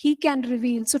 He can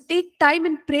reveal. So, take time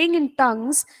in praying in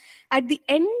tongues. At the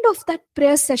end of that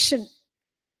prayer session,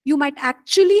 you might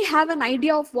actually have an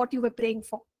idea of what you were praying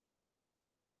for.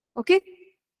 Okay?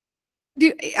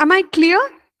 Am I clear?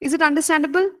 Is it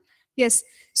understandable? Yes.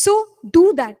 So,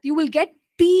 do that. You will get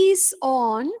peace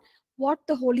on what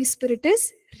the Holy Spirit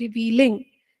is revealing.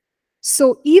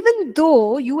 So, even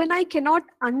though you and I cannot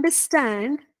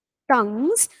understand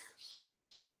tongues,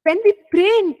 when we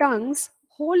pray in tongues,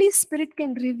 Holy Spirit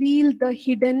can reveal the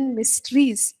hidden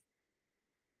mysteries.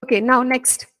 Okay, now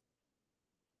next.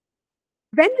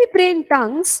 When we pray in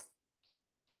tongues,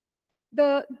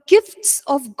 the gifts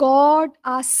of God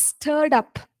are stirred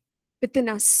up within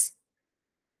us.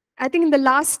 I think in the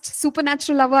last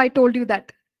supernatural hour, I told you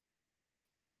that.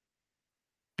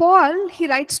 Paul, he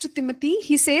writes to Timothy,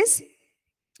 he says,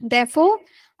 therefore,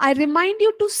 I remind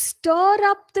you to stir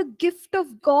up the gift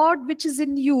of God which is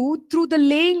in you through the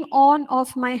laying on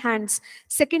of my hands.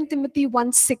 2 Timothy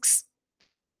 1:6.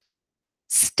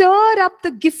 Stir up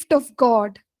the gift of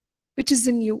God which is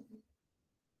in you.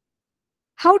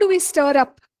 How do we stir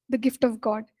up the gift of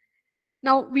God?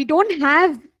 Now, we don't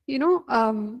have,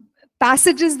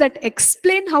 passages that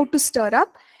explain how to stir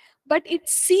up, but it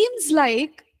seems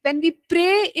like when we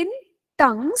pray in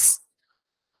tongues,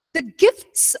 the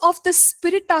gifts of the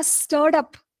Spirit are stirred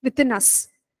up within us.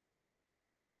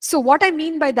 So what I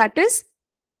mean by that is,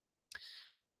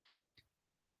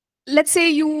 let's say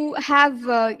you have,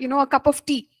 a cup of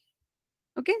tea,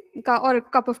 okay, or a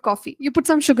cup of coffee. You put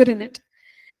some sugar in it.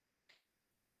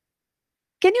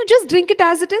 Can you just drink it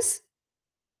as it is?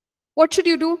 What should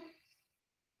you do?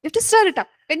 You have to stir it up.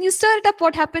 When you stir it up,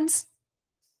 what happens?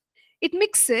 It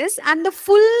mixes, and the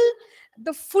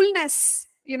fullness,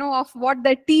 of what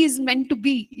the tea is meant to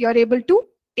be, you're able to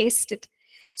taste it.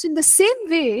 So in the same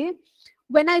way,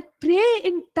 when I pray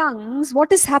in tongues,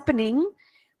 what is happening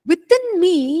within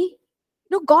me?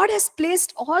 God has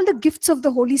placed all the gifts of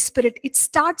the Holy Spirit. It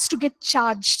starts to get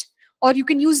charged, or you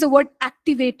can use the word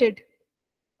activated.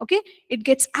 Okay, it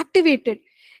gets activated.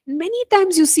 Many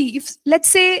times you see, if let's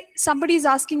say somebody is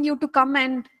asking you to come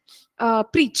and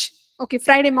preach, okay,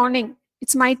 Friday morning,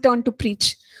 it's my turn to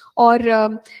preach. Or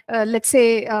let's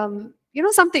say,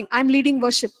 something, I'm leading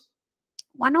worship.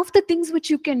 One of the things which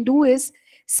you can do is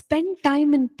spend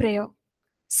time in prayer.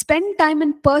 Spend time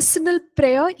in personal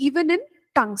prayer, even in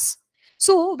tongues.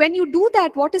 So when you do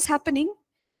that, what is happening?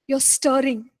 You're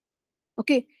stirring,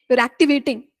 okay? You're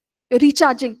activating, you're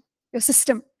recharging your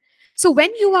system. So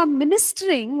when you are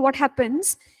ministering, what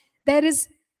happens? There is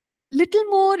little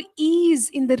more ease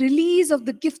in the release of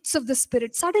the gifts of the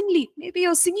Spirit. Suddenly, maybe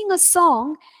you're singing a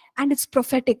song and it's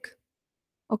prophetic.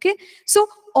 Okay? So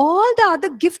all the other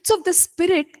gifts of the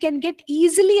Spirit can get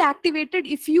easily activated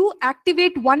if you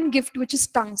activate one gift, which is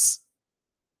tongues.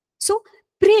 So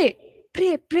pray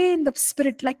in the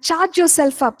Spirit, like charge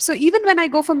yourself up. So even when I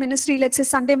go for ministry, let's say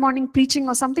Sunday morning preaching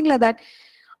or something like that,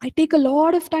 I take a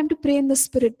lot of time to pray in the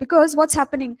Spirit, because what's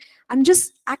happening? I'm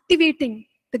just activating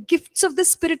the gifts of the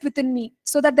Spirit within me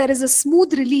so that there is a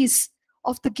smooth release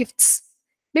of the gifts.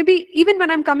 Maybe even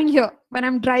when I'm coming here, when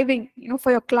I'm driving,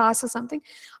 for your class or something,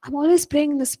 I'm always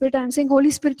praying in the Spirit. I'm saying, Holy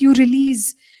Spirit, you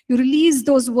release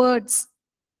those words.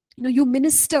 You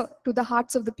minister to the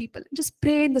hearts of the people. Just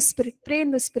pray in the Spirit, pray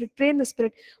in the Spirit, pray in the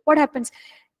Spirit. What happens?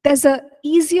 There's a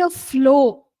easier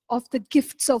flow of the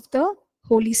gifts of the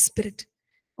Holy Spirit.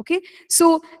 Okay,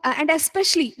 so and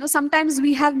especially, sometimes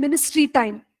we have ministry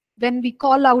time when we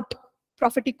call out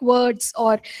prophetic words,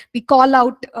 or we call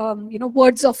out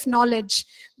words of knowledge.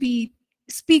 We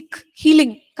speak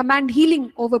healing, command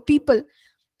healing over people.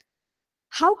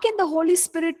 How can the Holy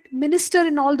Spirit minister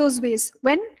in all those ways?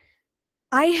 When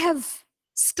I have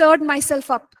stirred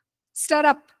myself up, Stir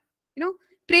up,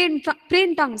 pray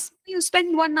in tongues. You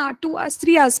spend 1 hour, 2 hours,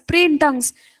 3 hours, pray in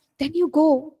tongues. Then you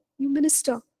go, you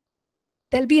minister.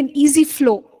 There'll be an easy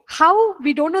flow. How?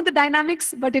 We don't know the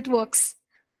dynamics, but it works.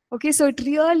 Okay, so it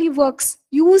really works.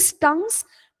 Use tongues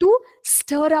to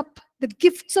stir up the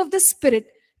gifts of the Spirit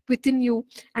within you,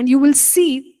 and you will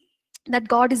see that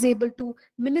God is able to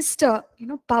minister,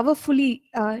 powerfully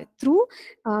through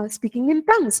speaking in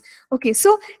tongues. Okay,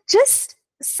 so just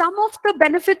some of the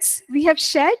benefits we have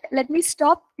shared. Let me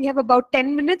stop. We have about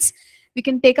 10 minutes. We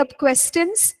can take up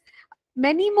questions.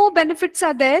 Many more benefits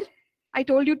are there. I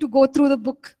told you to go through the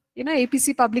book,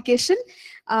 APC publication,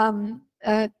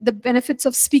 the benefits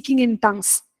of speaking in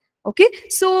tongues. Okay,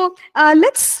 so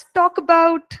let's talk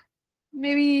about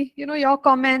maybe, your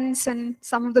comments and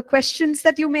some of the questions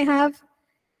that you may have.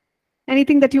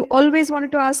 Anything that you always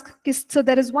wanted to ask? So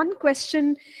there is one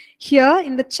question here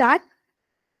in the chat.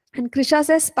 And Krisha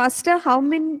says, Pastor, how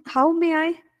may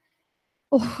I?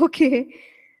 Oh, okay.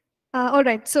 All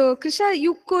right. So Krisha,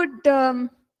 you could,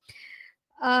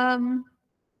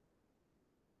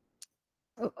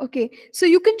 okay. So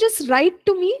you can just write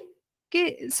to me.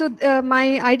 Okay. So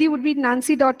my ID would be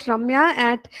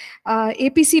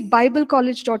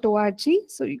nancy.ramya@apcbiblecollege.org.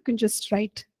 So you can just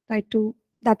write to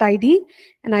that ID,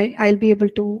 and I'll be able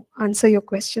to answer your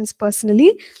questions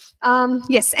personally.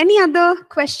 Yes. Any other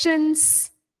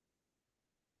questions?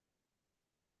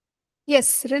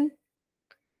 Yes, Rin.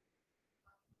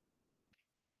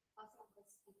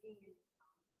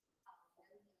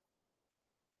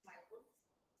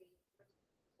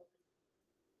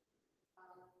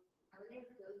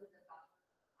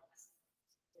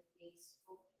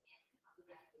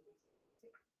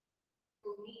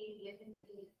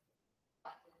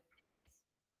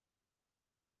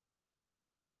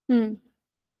 Hmm.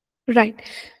 Right.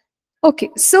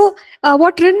 Okay, so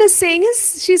what Rin is saying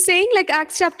is, she's saying like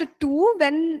Acts chapter 2,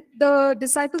 when the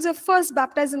disciples were first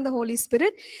baptized in the Holy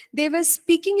Spirit, they were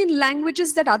speaking in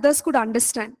languages that others could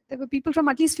understand. There were people from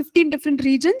at least 15 different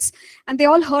regions, and they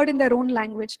all heard in their own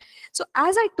language. So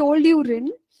as I told you,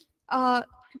 Rin,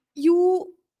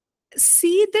 you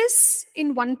see this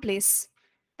in one place,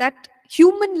 that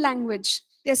human language.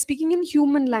 They're speaking in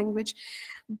human language.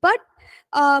 But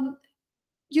um,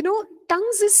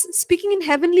 tongues is speaking in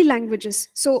heavenly languages.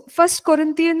 So 1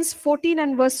 Corinthians 14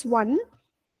 and verse 1.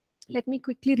 Let me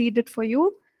quickly read it for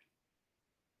you.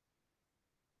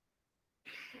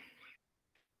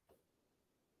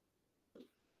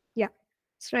 Yeah,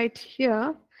 it's right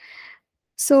here.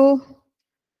 So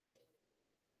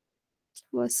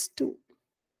verse 2.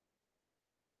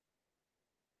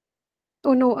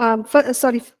 Oh no,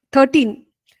 sorry, 13.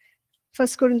 1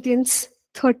 Corinthians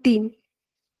 13.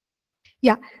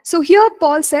 Yeah. So here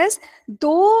Paul says,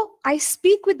 though I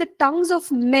speak with the tongues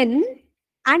of men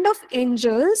and of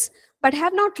angels, but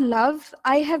have not love,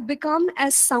 I have become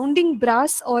as sounding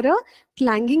brass or a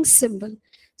clanging cymbal.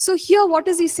 So here what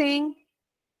is he saying?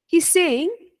 He's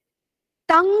saying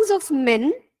tongues of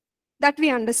men that we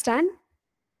understand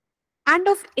and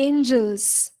of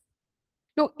angels.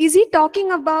 Now, is he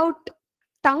talking about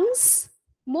tongues?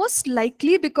 Most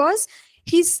likely, because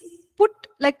he's put,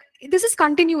 like, this is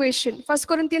continuation. 1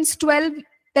 Corinthians 12,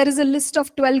 there is a list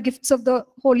of 12 gifts of the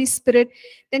Holy Spirit.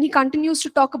 Then he continues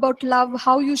to talk about love,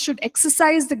 how you should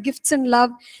exercise the gifts in love.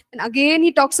 And again,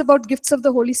 he talks about gifts of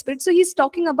the Holy Spirit. So he's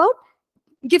talking about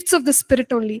gifts of the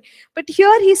Spirit only. But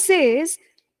here he says,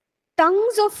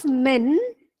 tongues of men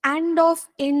and of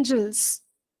angels.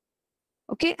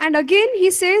 Okay, and again he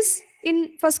says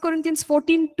in 1 Corinthians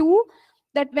 14:2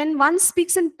 that when one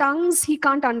speaks in tongues, he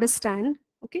can't understand.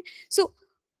 Okay, so,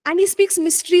 and he speaks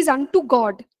mysteries unto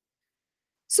God.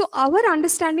 So our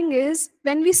understanding is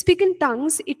when we speak in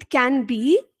tongues, it can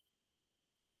be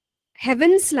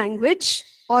heaven's language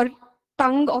or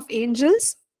tongue of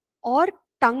angels or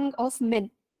tongue of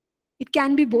men. It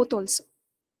can be both also.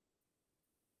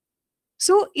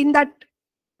 So in that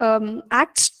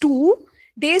Acts 2,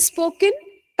 they spoke in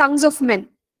tongues of men.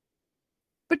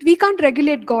 But we can't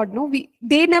regulate God, no?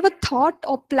 They never thought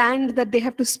or planned that they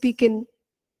have to speak in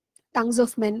tongues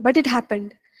of men, but it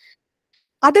happened.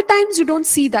 Other times you don't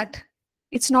see that.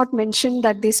 It's not mentioned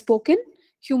that they spoke in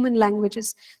human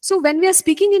languages. So when we are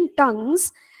speaking in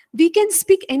tongues, we can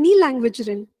speak any language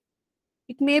in.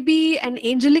 It may be an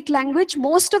angelic language.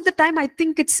 Most of the time, I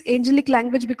think it's angelic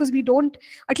language because we don't,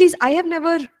 at least I have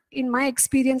never, in my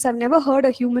experience, I've never heard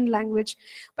a human language.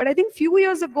 But I think few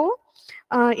years ago,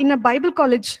 in a Bible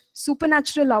college,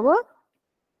 Supernatural Hour,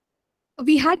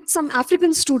 we had some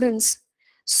African students.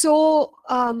 So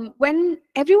when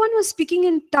everyone was speaking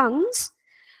in tongues,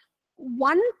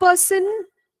 one person,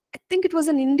 I think it was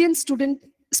an Indian student,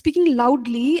 speaking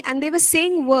loudly and they were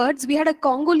saying words. We had a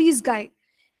Congolese guy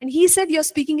and he said, "You're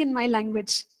speaking in my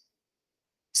language."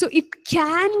 So it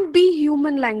can be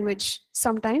human language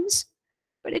sometimes,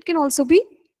 but it can also be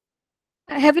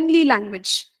a heavenly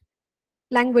language,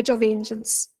 language of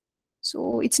angels.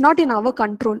 So it's not in our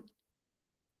control.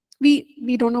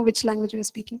 We don't know which language we're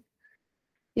speaking.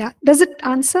 Yeah. Does it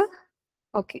answer?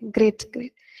 Okay, great,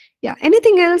 great. Yeah.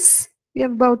 Anything else? We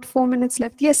have about 4 minutes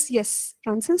left. Yes, yes,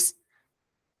 Francis.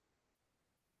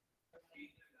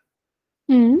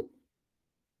 Hmm.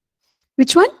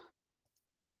 Which one?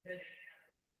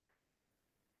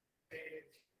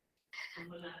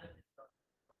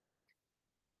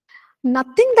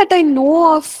 Nothing that I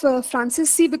know of,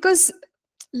 Francis. See, because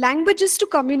language is to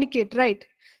communicate, right?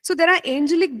 So there are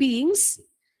angelic beings,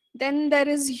 then there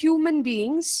is human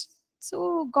beings.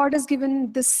 So God has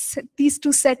given these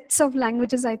two sets of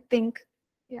languages, I think.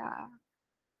 Yeah.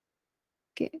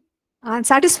 Okay. I'm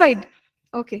satisfied.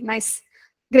 Okay, nice.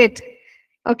 Great.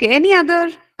 Okay. Any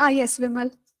other? Ah, yes,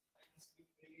 Vimal.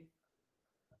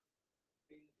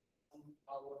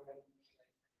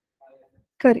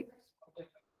 Correct.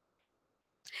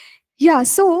 Yeah,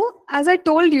 so as I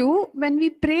told you, when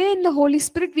we pray in the Holy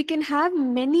Spirit, we can have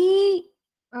many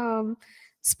um,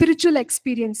 spiritual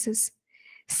experiences.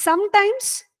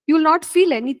 Sometimes you'll not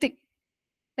feel anything.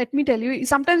 Let me tell you,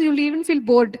 sometimes you'll even feel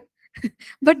bored.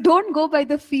 But don't go by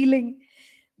the feeling,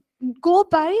 go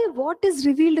by what is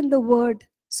revealed in the word.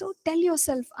 So tell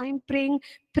yourself, I'm praying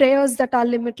prayers that are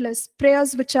limitless,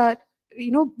 prayers which are,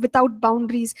 without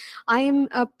boundaries. I am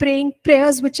praying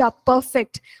prayers which are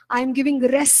perfect. I am giving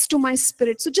rest to my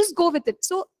spirit. So just go with it.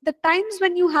 So the times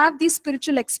when you have these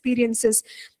spiritual experiences,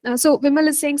 so Vimal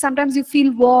is saying sometimes you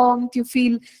feel warmth, you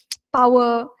feel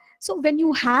power. So when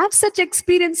you have such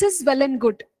experiences, well and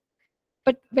good.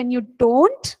 But when you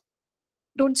don't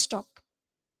stop,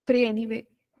 pray anyway.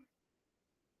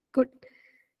 Good.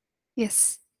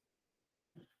 Yes.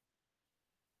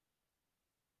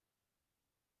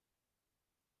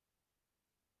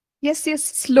 Yes, yes.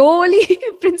 Slowly,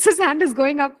 Prince's hand is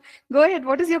going up. Go ahead.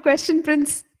 What is your question,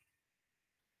 Prince?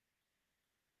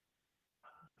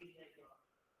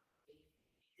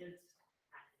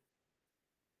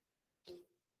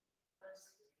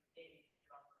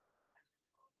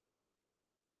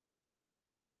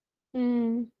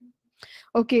 Hmm.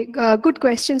 Okay, good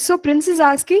question. So, Prince is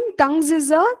asking, tongues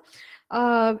is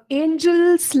a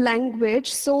angel's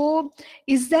language. So,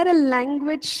 is there a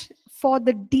language for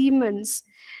the demons?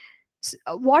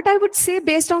 What I would say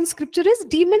based on scripture is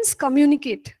demons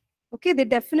communicate. Okay, they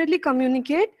definitely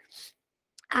communicate,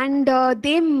 and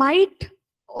they might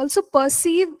also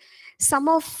perceive some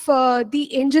of the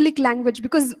angelic language,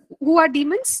 because who are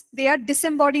demons? They are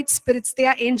disembodied spirits, they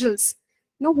are angels,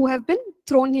 who have been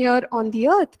thrown here on the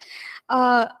earth.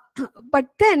 uh, but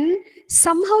then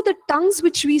somehow the tongues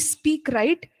which we speak,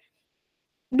 right,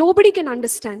 nobody can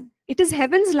understand. It is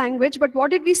heaven's language, but what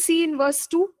did we see in verse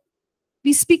 2?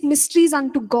 We speak mysteries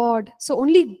unto God, so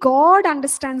only God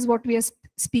understands what we are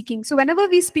speaking. So whenever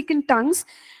we speak in tongues,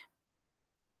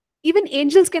 even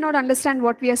angels cannot understand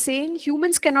what we are saying,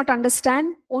 humans cannot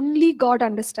understand, only God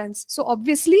understands. So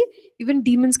obviously even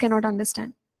demons cannot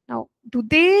understand. Now, do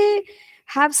they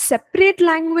have separate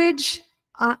language?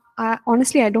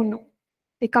 Honestly, I don't know.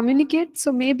 They communicate,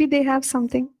 so maybe they have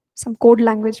something, some code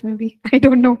language, maybe. I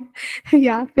don't know.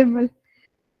 Yeah, Vimal.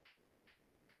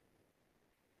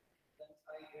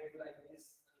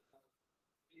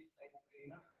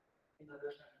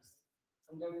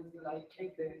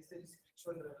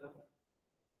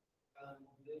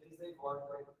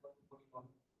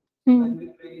 Hmm.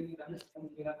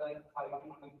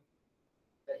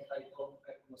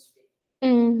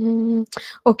 Mhm.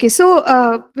 Okay, so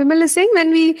Vimal is saying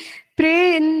when we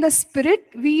pray in the spirit,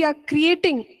 we are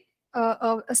creating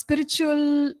a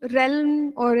spiritual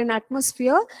realm or an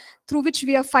atmosphere through which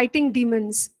we are fighting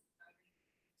demons.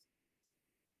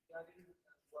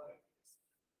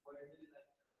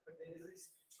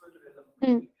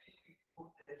 Hmm.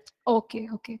 Okay,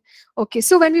 okay, okay.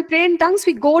 So when we pray in tongues,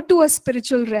 we go to a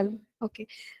spiritual realm. Okay,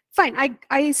 fine.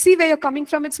 I see where you're coming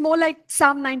from. It's more like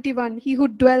Psalm 91, he who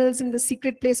dwells in the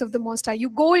secret place of the Most High. You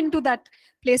go into that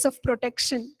place of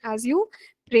protection as you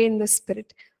pray in the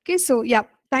spirit. Okay, so yeah,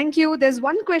 thank you. There's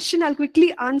one question. I'll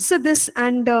quickly answer this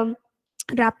and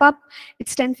wrap up.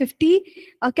 It's 10:50.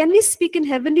 Can we speak in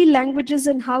heavenly languages,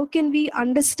 and how can we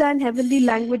understand heavenly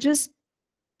languages?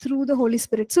 Through the Holy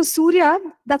Spirit. So Surya,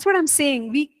 that's what I'm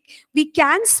saying. We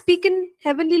can speak in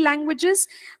heavenly languages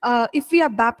if we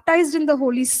are baptized in the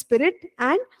Holy Spirit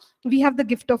and we have the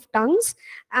gift of tongues.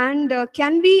 And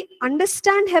can we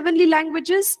understand heavenly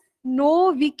languages?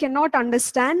 no, we cannot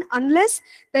understand unless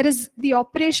there is the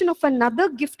operation of another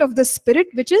gift of the Spirit,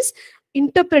 which is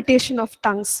interpretation of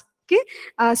tongues. Okay,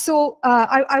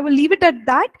 I will leave it at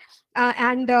that.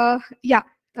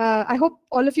 I hope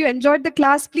all of you enjoyed the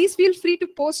class. Please feel free to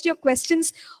post your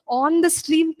questions on the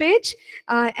stream page,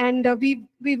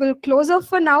 we will close off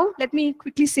for now. Let me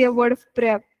quickly say a word of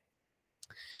prayer.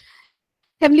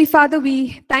 Heavenly Father,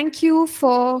 we thank you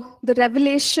for the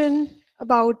revelation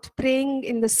about praying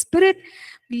in the Spirit.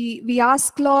 We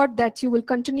ask, Lord, that you will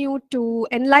continue to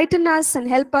enlighten us and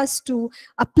help us to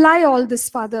apply all this,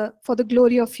 Father, for the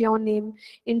glory of your name.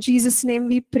 In Jesus' name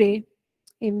we pray.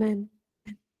 Amen.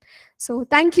 So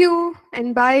thank you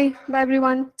and bye. Bye,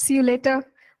 everyone. See you later.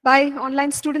 Bye,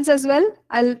 online students as well.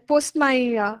 I'll post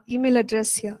my email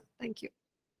address here. Thank you.